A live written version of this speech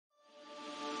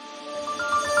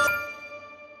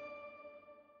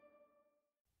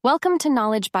Welcome to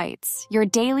Knowledge Bites, your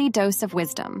daily dose of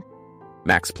wisdom.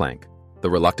 Max Planck, the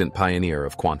reluctant pioneer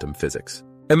of quantum physics.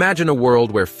 Imagine a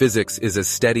world where physics is as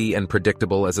steady and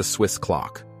predictable as a Swiss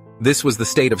clock. This was the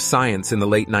state of science in the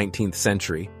late 19th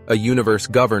century, a universe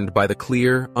governed by the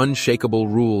clear, unshakable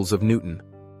rules of Newton.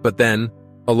 But then,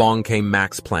 along came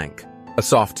Max Planck, a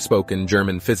soft-spoken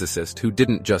German physicist who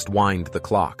didn't just wind the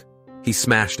clock. He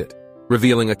smashed it,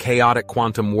 revealing a chaotic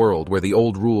quantum world where the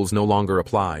old rules no longer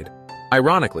applied.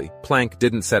 Ironically, Planck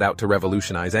didn't set out to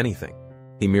revolutionize anything.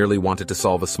 He merely wanted to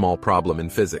solve a small problem in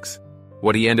physics.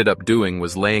 What he ended up doing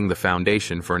was laying the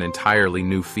foundation for an entirely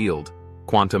new field,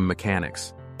 quantum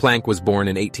mechanics. Planck was born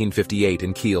in 1858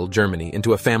 in Kiel, Germany,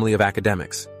 into a family of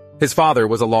academics. His father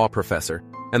was a law professor,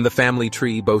 and the family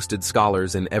tree boasted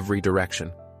scholars in every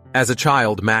direction. As a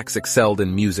child, Max excelled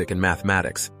in music and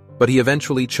mathematics, but he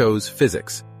eventually chose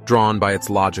physics, drawn by its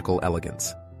logical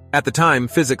elegance. At the time,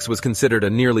 physics was considered a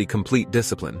nearly complete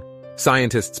discipline.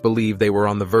 Scientists believed they were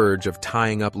on the verge of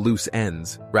tying up loose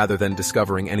ends rather than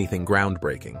discovering anything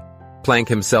groundbreaking. Planck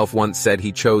himself once said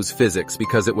he chose physics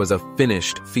because it was a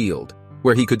finished field,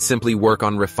 where he could simply work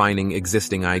on refining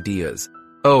existing ideas.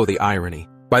 Oh, the irony.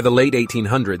 By the late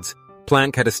 1800s,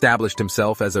 Planck had established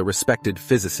himself as a respected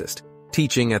physicist,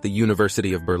 teaching at the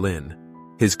University of Berlin.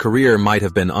 His career might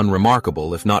have been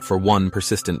unremarkable if not for one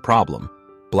persistent problem: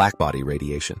 blackbody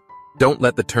radiation. Don't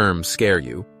let the term scare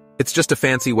you. It's just a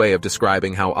fancy way of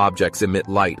describing how objects emit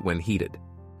light when heated.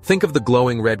 Think of the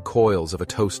glowing red coils of a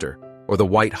toaster or the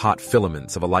white-hot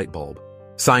filaments of a light bulb.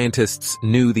 Scientists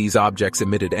knew these objects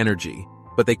emitted energy,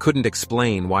 but they couldn't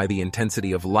explain why the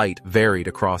intensity of light varied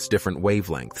across different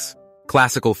wavelengths.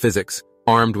 Classical physics,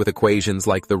 armed with equations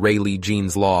like the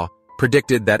Rayleigh-Jeans law,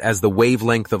 predicted that as the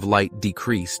wavelength of light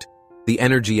decreased, the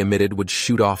energy emitted would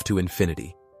shoot off to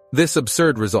infinity. This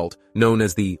absurd result, known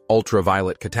as the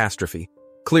ultraviolet catastrophe,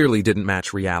 clearly didn't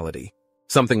match reality.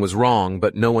 Something was wrong,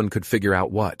 but no one could figure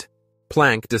out what.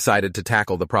 Planck decided to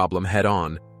tackle the problem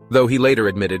head-on, though he later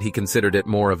admitted he considered it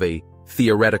more of a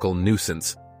theoretical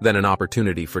nuisance than an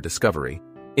opportunity for discovery.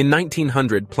 In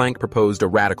 1900, Planck proposed a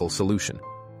radical solution.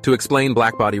 To explain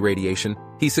blackbody radiation,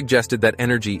 he suggested that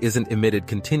energy isn't emitted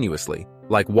continuously,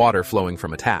 like water flowing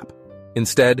from a tap.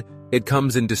 Instead, it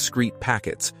comes in discrete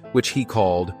packets, which he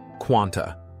called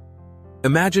quanta.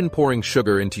 Imagine pouring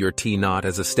sugar into your tea not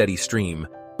as a steady stream,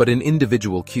 but in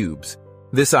individual cubes.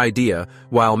 This idea,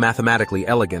 while mathematically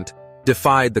elegant,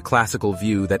 defied the classical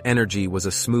view that energy was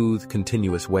a smooth,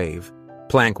 continuous wave.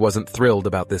 Planck wasn't thrilled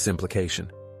about this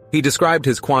implication. He described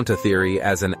his quanta theory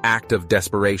as an act of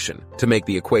desperation to make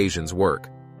the equations work.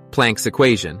 Planck's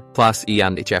equation, plus E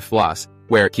and HF plus,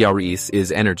 where Q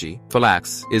is energy,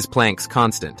 Flax is Planck's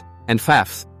constant, and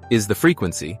Faf is the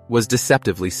frequency, was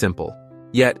deceptively simple.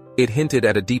 Yet, it hinted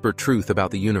at a deeper truth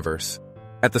about the universe.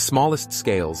 At the smallest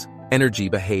scales, energy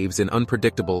behaves in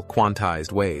unpredictable,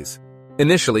 quantized ways.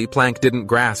 Initially, Planck didn't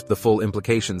grasp the full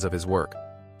implications of his work.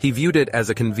 He viewed it as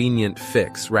a convenient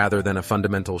fix rather than a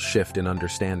fundamental shift in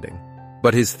understanding.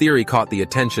 But his theory caught the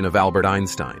attention of Albert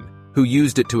Einstein, who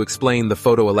used it to explain the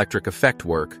photoelectric effect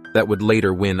work that would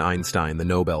later win Einstein the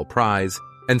Nobel Prize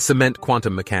and cement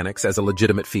quantum mechanics as a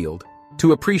legitimate field.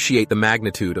 To appreciate the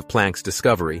magnitude of Planck's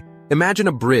discovery, imagine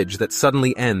a bridge that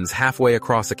suddenly ends halfway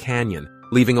across a canyon,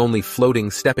 leaving only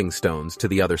floating stepping stones to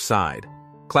the other side.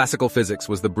 Classical physics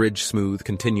was the bridge, smooth,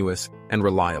 continuous, and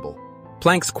reliable.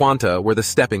 Planck's quanta were the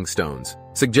stepping stones,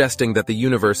 suggesting that the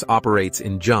universe operates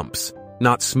in jumps,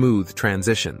 not smooth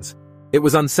transitions. It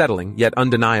was unsettling, yet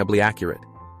undeniably accurate.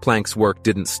 Planck's work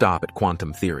didn't stop at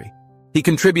quantum theory. He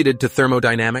contributed to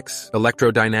thermodynamics,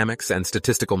 electrodynamics, and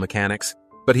statistical mechanics,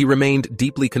 but he remained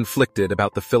deeply conflicted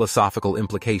about the philosophical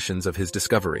implications of his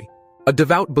discovery. A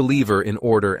devout believer in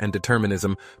order and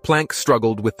determinism, Planck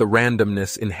struggled with the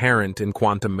randomness inherent in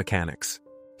quantum mechanics.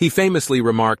 He famously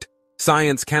remarked,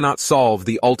 "Science cannot solve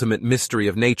the ultimate mystery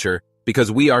of nature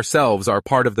because we ourselves are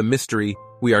part of the mystery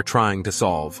we are trying to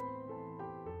solve."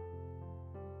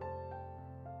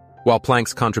 While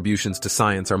Planck's contributions to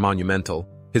science are monumental,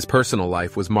 his personal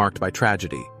life was marked by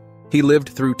tragedy. He lived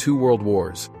through 2 world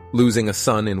wars, losing a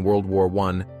son in World War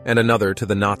I and another to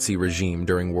the Nazi regime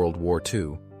during World War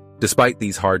II. Despite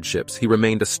these hardships, he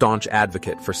remained a staunch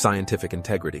advocate for scientific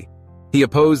integrity. He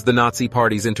opposed the Nazi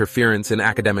Party's interference in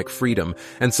academic freedom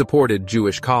and supported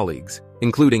Jewish colleagues,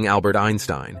 including Albert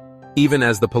Einstein, even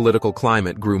as the political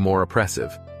climate grew more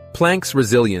oppressive. Planck's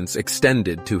resilience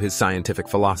extended to his scientific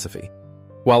philosophy.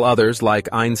 While others, like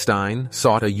Einstein,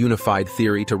 sought a unified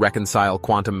theory to reconcile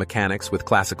quantum mechanics with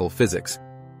classical physics,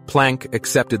 Planck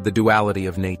accepted the duality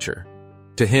of nature.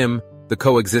 To him, the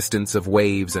coexistence of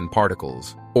waves and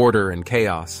particles, order and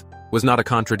chaos, was not a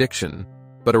contradiction,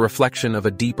 but a reflection of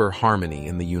a deeper harmony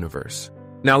in the universe.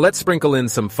 Now let's sprinkle in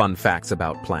some fun facts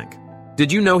about Planck.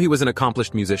 Did you know he was an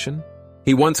accomplished musician?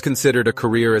 He once considered a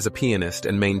career as a pianist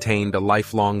and maintained a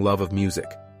lifelong love of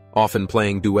music, often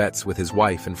playing duets with his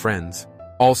wife and friends.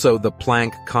 Also, the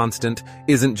Planck constant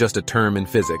isn't just a term in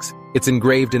physics, it's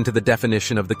engraved into the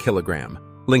definition of the kilogram,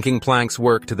 linking Planck's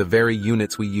work to the very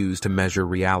units we use to measure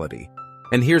reality.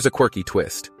 And here's a quirky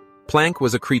twist. Planck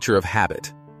was a creature of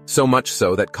habit, so much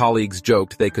so that colleagues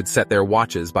joked they could set their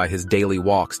watches by his daily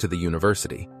walks to the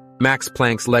university. Max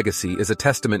Planck's legacy is a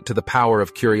testament to the power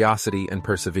of curiosity and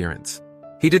perseverance.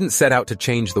 He didn't set out to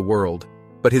change the world,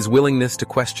 but his willingness to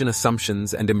question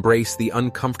assumptions and embrace the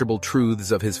uncomfortable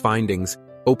truths of his findings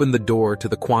opened the door to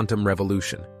the quantum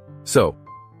revolution. So,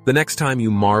 the next time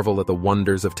you marvel at the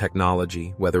wonders of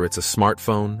technology, whether it's a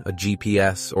smartphone, a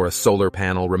GPS, or a solar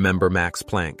panel, remember Max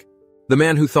Planck. The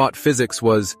man who thought physics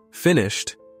was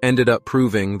finished ended up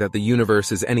proving that the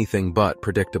universe is anything but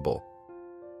predictable.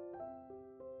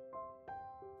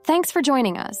 Thanks for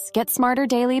joining us. Get smarter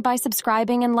daily by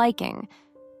subscribing and liking.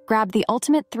 Grab the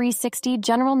Ultimate 360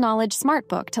 General Knowledge Smart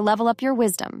Book to level up your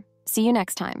wisdom. See you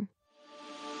next time.